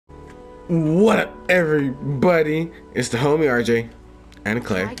What up, everybody? It's the homie RJ and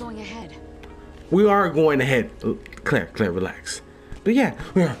Claire. Try going ahead. We are going ahead. Claire, relax. But yeah,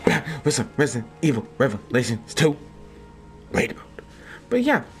 we are back with some Resident Evil Revelations 2 raid mode. But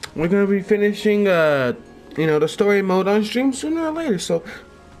yeah, we're gonna be finishing the story mode on stream sooner or later, so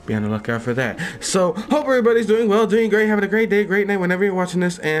be on the lookout for that. So hope everybody's doing well, doing great, having a great day, great night whenever you're watching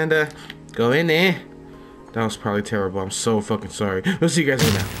this, and go in there. That was probably terrible. I'm so fucking sorry. We'll see you guys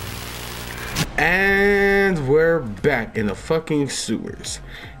right now. And we're back in the fucking sewers.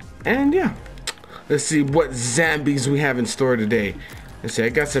 And yeah, let's see what zombies we have in store today. Let's see, I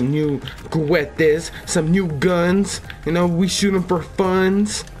got some new guetes, some new guns. You know, we shoot them for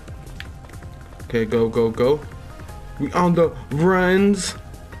funs. Okay, go. We on the runs.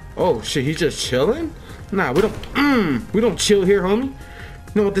 Oh shit, he's just chilling? Nah, we don't chill here, homie. You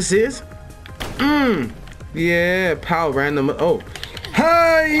know what this is? Yeah, pal random. Oh.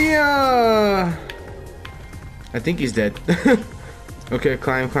 Hiya! I think he's dead. Okay,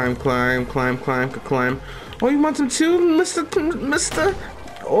 climb. Oh, you want some too, Mister?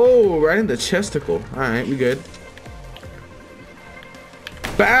 Oh, right in the chesticle. Alright, we good.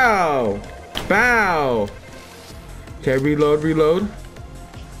 Bow! Okay, reload.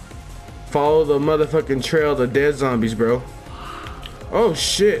 Follow the motherfucking trail of the dead zombies, bro. Oh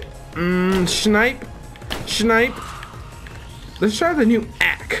shit. Snipe. Let's try the new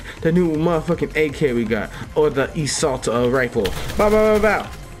AK, the new motherfucking AK we got, or the assault rifle. Bow.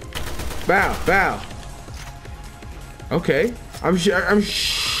 Okay, I'm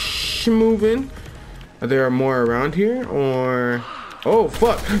moving. Are there more around here, or? Oh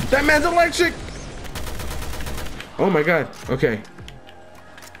fuck, that man's electric. Oh my god. Okay.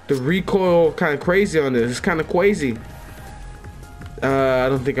 The recoil kind of crazy on this. It's kind of crazy. I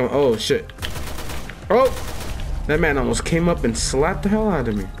don't think I'm. Oh shit. Oh. That man almost came up and slapped the hell out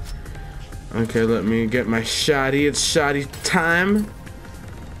of me. Okay, let me get my shotty. It's shotty time.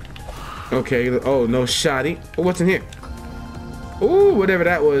 Okay, oh, no shotty. Oh, what's in here? Ooh, whatever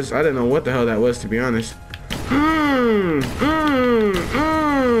that was. I didn't know what the hell that was, to be honest.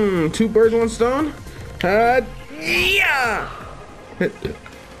 Two birds, one stone. Yeah!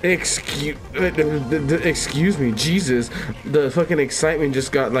 Excuse me, Jesus. The fucking excitement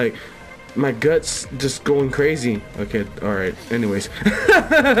just got like... my guts just going crazy. Okay, alright. Anyways.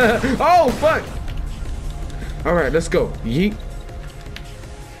 Oh, fuck! Alright, let's go. Yeet.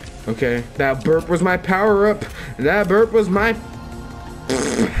 Okay, that burp was my power-up.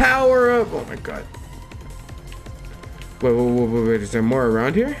 Oh my god. Wait. Is there more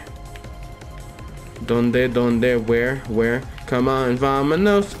around here? Donde? Where? Come on,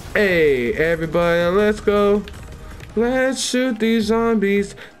 vamonos. Hey, everybody, let's go. Let's shoot these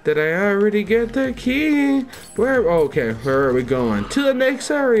zombies. Did I already get the key? Where are we going? To the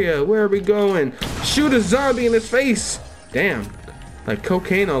next area. Where are we going? Shoot a zombie in his face. Damn. Like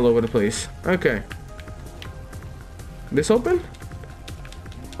cocaine all over the place. Okay. This open?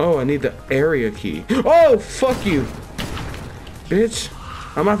 Oh, I need the area key. Oh, fuck you. Bitch.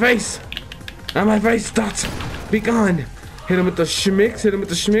 On my face. Dots. Be gone. Hit him with the schmicks.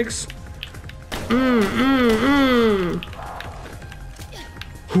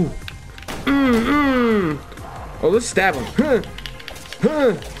 Oh, let's stab him.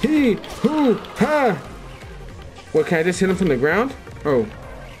 What, can I just hit him from the ground? Oh,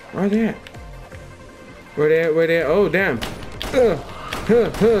 where they at? Where they at? Oh, damn.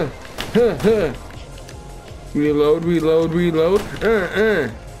 Reload.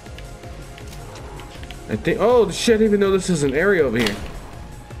 I think, oh shit, I didn't even know this is an area over here.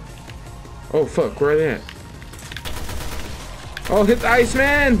 Oh fuck, where are they at? Oh, hit the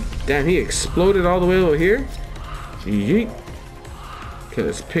Iceman! Damn, he exploded all the way over here. Yeet. Okay,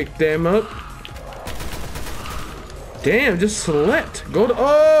 let's pick them up. Damn, just slept. Go to,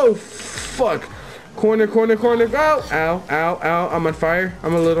 oh fuck. Corner, go! Ow, I'm on fire.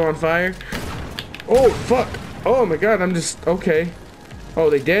 I'm a little on fire. Oh fuck. Oh my god, I'm just, okay. Oh,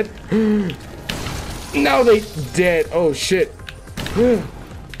 they dead? No, they dead. Oh shit.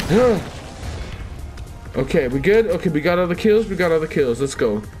 Okay, we good? Okay, we got all the kills. Let's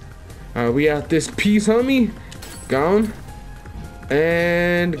go. We out this piece, homie. Gone.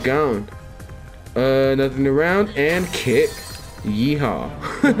 And gone. Nothing around. And kick. Yeehaw.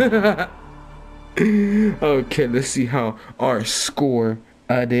 Okay, let's see how our score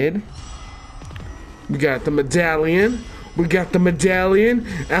did. We got the medallion. We medallioned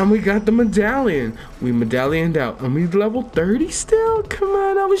out. And we level 30 still? Come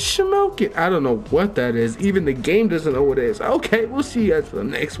on, I was smoking. I don't know what that is. Even the game doesn't know what it is. Okay, we'll see you guys for the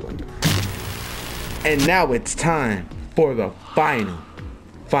next one. And now it's time for the final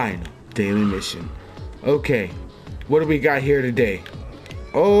Daily mission. Okay, what do we got here today?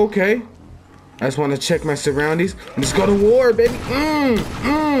 Oh, okay. I just want to check my surroundings. Let's go to war, baby.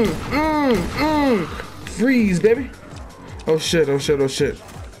 Freeze, baby. Oh shit, oh shit, oh shit.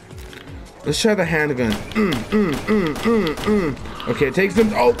 Let's try the handgun. Okay, it takes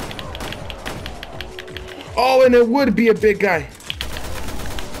them. Oh! Oh, and it would be a big guy.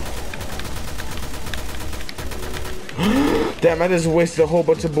 Damn, I just wasted a whole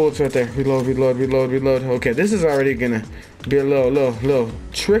bunch of bullets right there. Reload, reload, reload, reload. Okay, this is already gonna be a little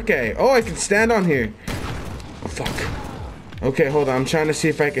tricky. Oh, I can stand on here. Oh, fuck. Okay, hold on. I'm trying to see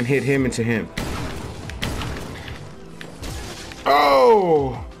if I can hit him into him.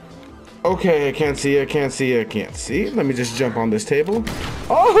 Oh! Okay, I can't see, I can't see, I can't see. Let me just jump on this table.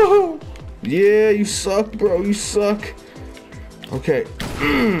 Oh! Yeah, you suck, bro. You suck. Okay.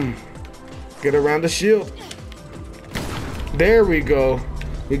 Get around the shield. There we go.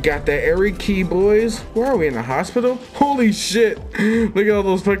 We got that airy key, boys. Where are we, in the hospital? Holy shit. Look at all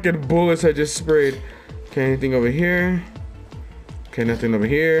those fucking bullets I just sprayed. Okay, anything over here? Okay, nothing over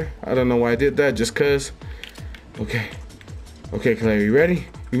here. I don't know why I did that, just cuz. Okay. Okay, Claire, you ready?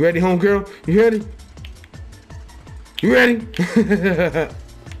 You ready, homegirl? You ready? You ready?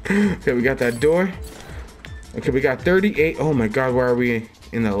 Okay, we got that door. Okay, we got 38. Oh my god, why are we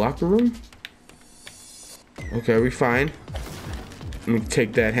in the locker room? Okay, we fine. Let me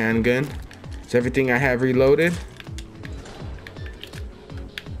take that handgun. Is everything I have reloaded?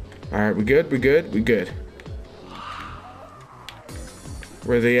 Alright, we good? We good? We good.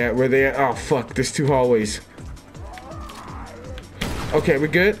 Where they at? Where they at? Oh fuck, there's 2 hallways. Okay, we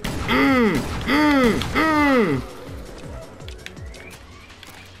good?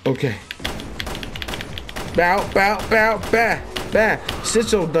 Okay. Bow, bow, bow, bah, bah.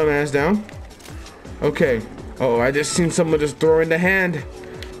 Sit your dumb ass down. Okay. Oh, I just seen someone just throwing the hand.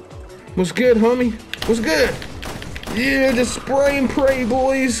 What's good, homie? What's good? Yeah, just spray and pray,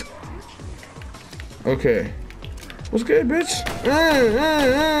 boys. Okay. What's good, bitch?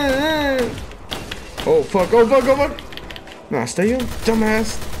 Oh, fuck. Oh, fuck. Oh, fuck. Nah, stay up,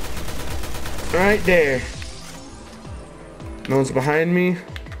 dumbass. Right there. No one's behind me.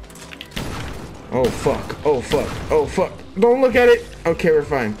 Oh, fuck. Oh, fuck. Oh, fuck. Don't look at it. Okay, we're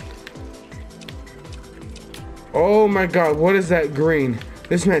fine. Oh, my God. What is that green?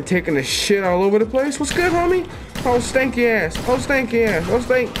 This man taking a shit all over the place. What's good, homie? Oh, stanky ass. Oh, stanky ass. Oh,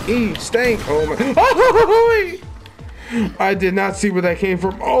 stanky. Stank. Oh, my. Oh, I did not see where that came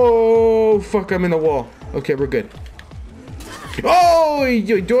from. Oh, fuck. I'm in the wall. Okay, we're good. Oh,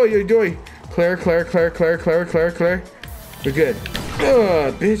 yo, doy. Claire. We're good.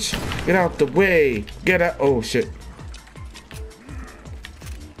 Bitch. Get out the way. Get out. Oh, shit.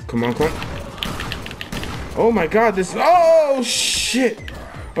 Come on. Oh, my God. This. Oh, shit.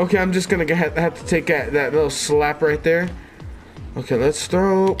 Okay, I'm just going to have to take that little slap right there. Okay, let's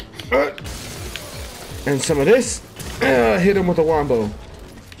throw. And some of this. Hit him with a wombo.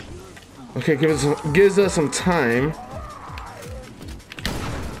 Okay, gives us some time.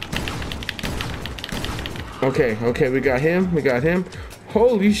 Okay, we got him.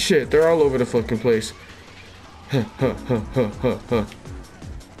 Holy shit, they're all over the fucking place.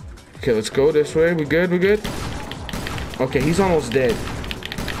 Okay, let's go this way. We good? Okay, he's almost dead.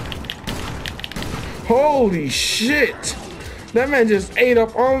 Holy shit! That man just ate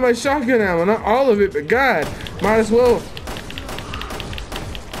up all my shotgun ammo. Not all of it, but God, might as well.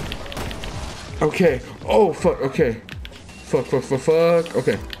 Okay. Oh, fuck. Okay. Fuck.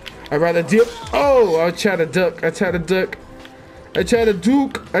 Okay. I'd rather deal. Oh, I try to duck. I try to duke.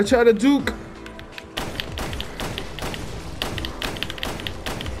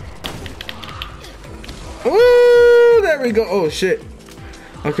 Ooh, there we go. Oh, shit.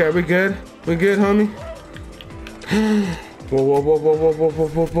 Okay, we good? We good, homie? Whoa.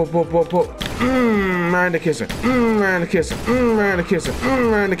 Round the kisser.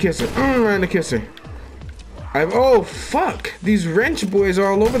 Oh, fuck. These wrench boys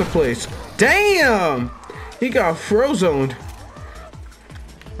are all over the place. Damn! He got frozoned.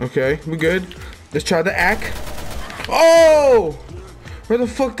 Okay, we good. Let's try the ack. Oh! Where the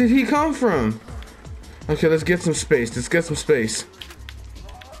fuck did he come from? Okay, let's get some space.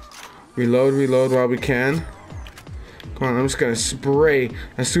 Reload while we can. Come on, I'm just gonna spray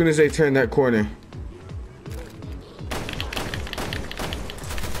as soon as they turn that corner.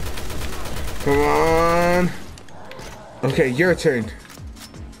 Come on. Okay, your turn.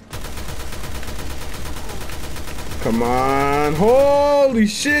 Come on. Holy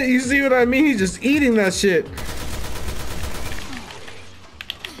shit, you see what I mean? He's just eating that shit.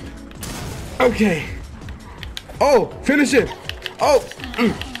 Okay. Oh, finish it. Oh.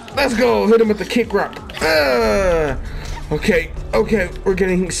 Let's go. Hit him with the kick rock. Okay, we're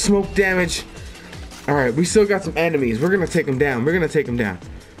getting smoke damage. All right, we still got some enemies. We're gonna take them down.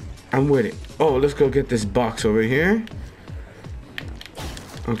 I'm with it. Oh, let's go get this box over here.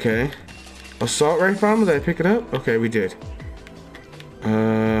 Okay. Assault rifle, did I pick it up? Okay, we did.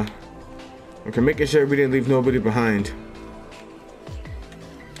 Okay, making sure we didn't leave nobody behind.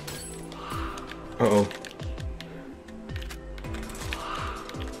 Uh-oh.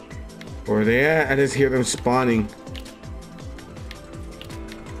 Where are they at? I just hear them spawning.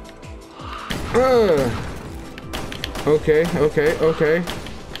 Okay.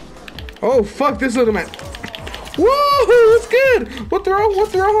 Oh, fuck this little man. Whoa, what's good? What the hell,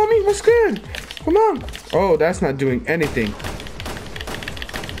 homie? What's good? Come on. Oh, that's not doing anything.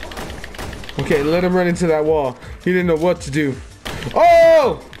 Okay, let him run into that wall. He didn't know what to do.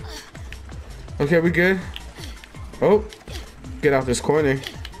 Oh! Okay, we good? Oh, get out this corner.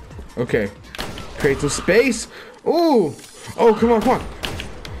 Okay, create some space. Ooh! Oh, come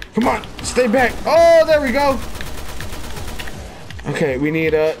on, stay back. Oh, there we go. Okay, we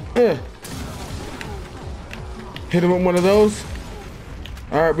need hit him with one of those.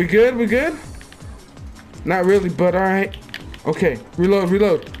 All right, we good? Not really, but all right. Okay,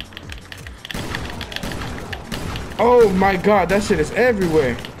 reload. Oh my god, that shit is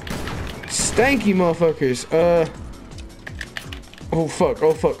everywhere. Stanky motherfuckers. Oh fuck.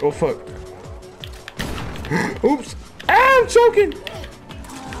 Oops. Ah, I'm choking.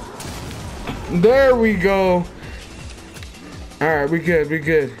 There we go. Alright, we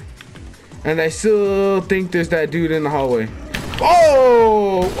good. And I still think there's that dude in the hallway.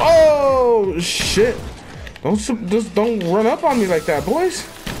 Oh shit. Don't run up on me like that, boys.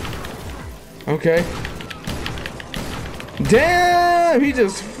 Okay. Damn, he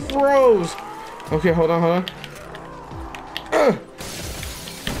just froze. Okay, hold on.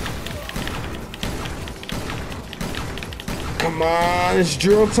 Come on, it's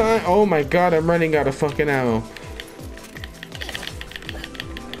drill time. Oh my god, I'm running out of fucking ammo.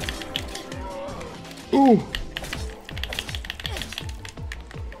 Ooh.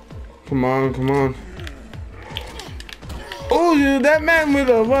 Come on. Oh, dude, that man with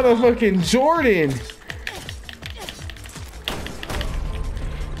a motherfucking Jordan.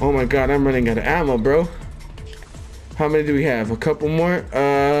 Oh my god, I'm running out of ammo, bro. How many do we have? A couple more?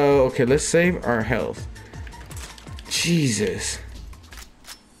 Okay, let's save our health. Jesus.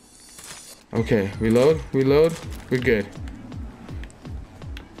 Okay, reload. We're good.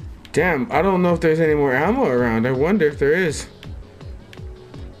 Damn, I don't know if there's any more ammo around. I wonder if there is.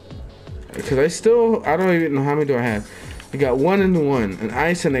 Because I don't even know how many do I have. I got one and one. An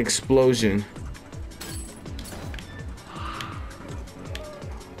ice and explosion.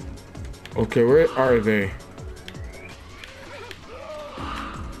 Okay, where are they?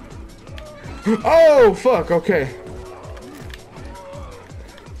 Oh, fuck, okay.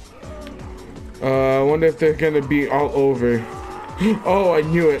 I wonder if they're gonna be all over. Oh, I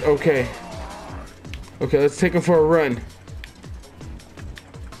knew it, okay. Okay, let's take them for a run.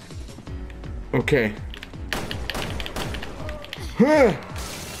 Okay.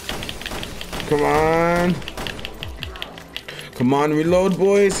 Come on, reload,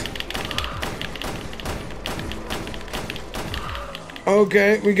 boys.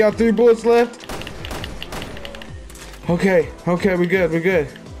 Okay, we got 3 bullets left. Okay, we good.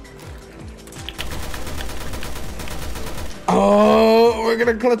 Oh, we're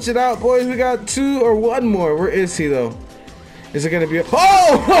gonna clutch it out, boys. We got 2 or 1 more. Where is he, though? Is it gonna be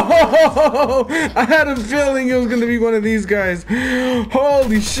Oh! I had a feeling it was gonna be one of these guys.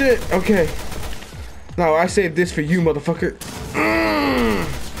 Holy shit. Okay. Now, I saved this for you, motherfucker.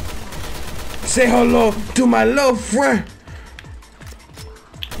 Say hello to my little friend.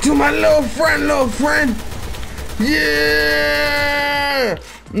 Little friend. Yeah!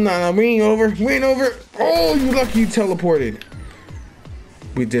 Nah, we ain't over. Oh, you lucky you teleported.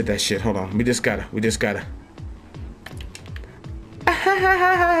 We did that shit. Hold on. We just gotta.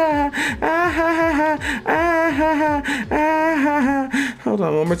 Hold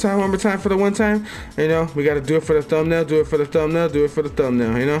on. One more time for the one time. You know, we gotta do it for the thumbnail. Do it for the thumbnail.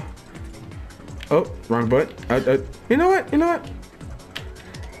 You know. Oh, wrong button. You know what?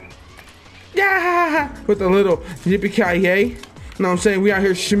 Yeah, with a little yippee-ki-yay. Know what I'm saying? We out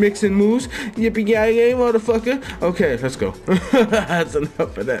here mixing moves. Yippee-ki-yay, motherfucker. Okay, let's go. That's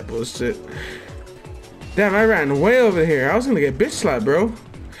enough of that bullshit. Damn, I ran way over here. I was gonna get bitch slapped, bro.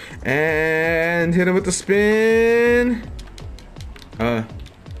 And hit him with the spin. Hi,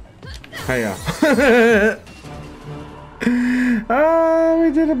 y'all. Oh,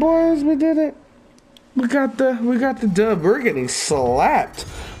 we did it, boys. We did it. We got the dub. We're getting slapped.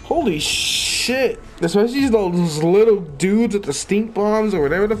 Holy shit. Especially those little dudes with the stink bombs or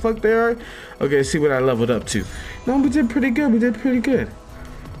whatever the fuck they are. Okay, see what I leveled up to. No, we did pretty good. We did pretty good.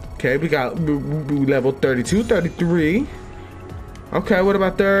 Okay, we level 32, 33. Okay, what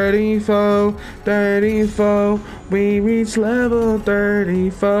about 34? 34. We reached level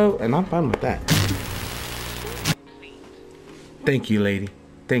 34. And I'm fine with that. Thank you, lady.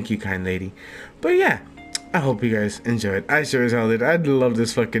 Thank you, kind lady. But yeah, I hope you guys enjoyed. I sure as hell did. I love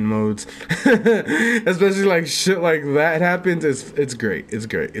this fucking modes. Especially like shit like that happens. It's great. It's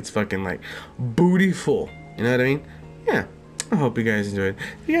great. It's fucking like bootyful. You know what I mean? Yeah. I hope you guys enjoyed.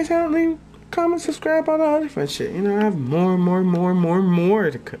 If you guys haven't, leave comment, subscribe, all that other fun shit. You know, I have more to more.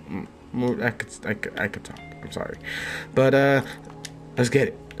 I could talk. I'm sorry, but let's get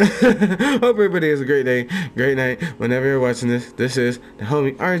it. Hope everybody has a great day, great night. Whenever you're watching this, this is the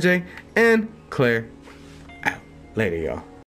homie RJ and Claire out. Later, y'all.